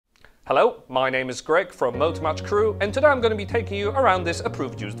Hello, my name is Greg from Motor Match Crewe, and today I'm going to be taking you around this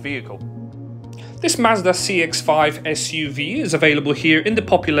approved used vehicle. This Mazda CX-5 SUV is available here in the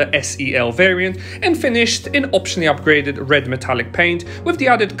popular SEL variant and finished in optionally upgraded red metallic paint with the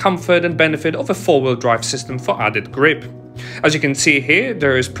added comfort and benefit of a four-wheel drive system for added grip. As you can see here,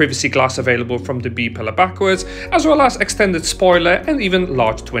 there is privacy glass available from the B-pillar backwards, as well as extended spoiler and even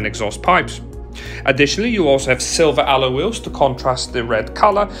large twin exhaust pipes. Additionally, you also have silver alloy wheels to contrast the red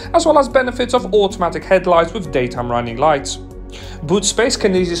colour, as well as benefits of automatic headlights with daytime running lights. Boot space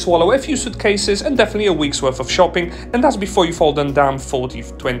can easily swallow a few suitcases and definitely a week's worth of shopping, and that's before you fold them down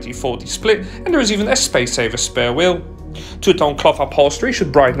 40-20-40 split, and there is even a space saver spare wheel. Two-tone cloth upholstery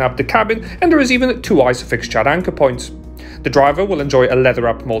should brighten up the cabin, and there is even two ISOFIX chat anchor points. The driver will enjoy a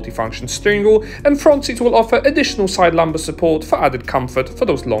leather-wrapped multifunction steering wheel, and front seats will offer additional side lumbar support for added comfort for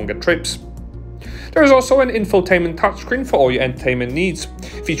those longer trips. There is also an infotainment touchscreen for all your entertainment needs,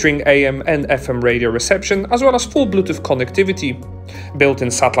 featuring AM and FM radio reception, as well as full Bluetooth connectivity. Built-in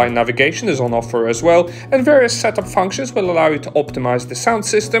satellite navigation is on offer as well, and various setup functions will allow you to optimize the sound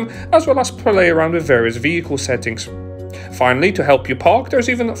system, as well as play around with various vehicle settings. Finally, to help you park, there's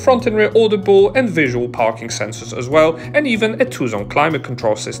even front and rear audible and visual parking sensors as well, and even a 2-zone climate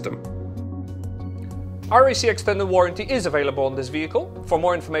control system. Our AC extended warranty is available on this vehicle. For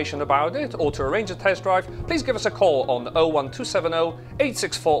more information about it or to arrange a test drive, please give us a call on 01270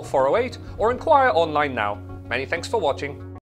 864 408 or inquire online now. Many thanks for watching.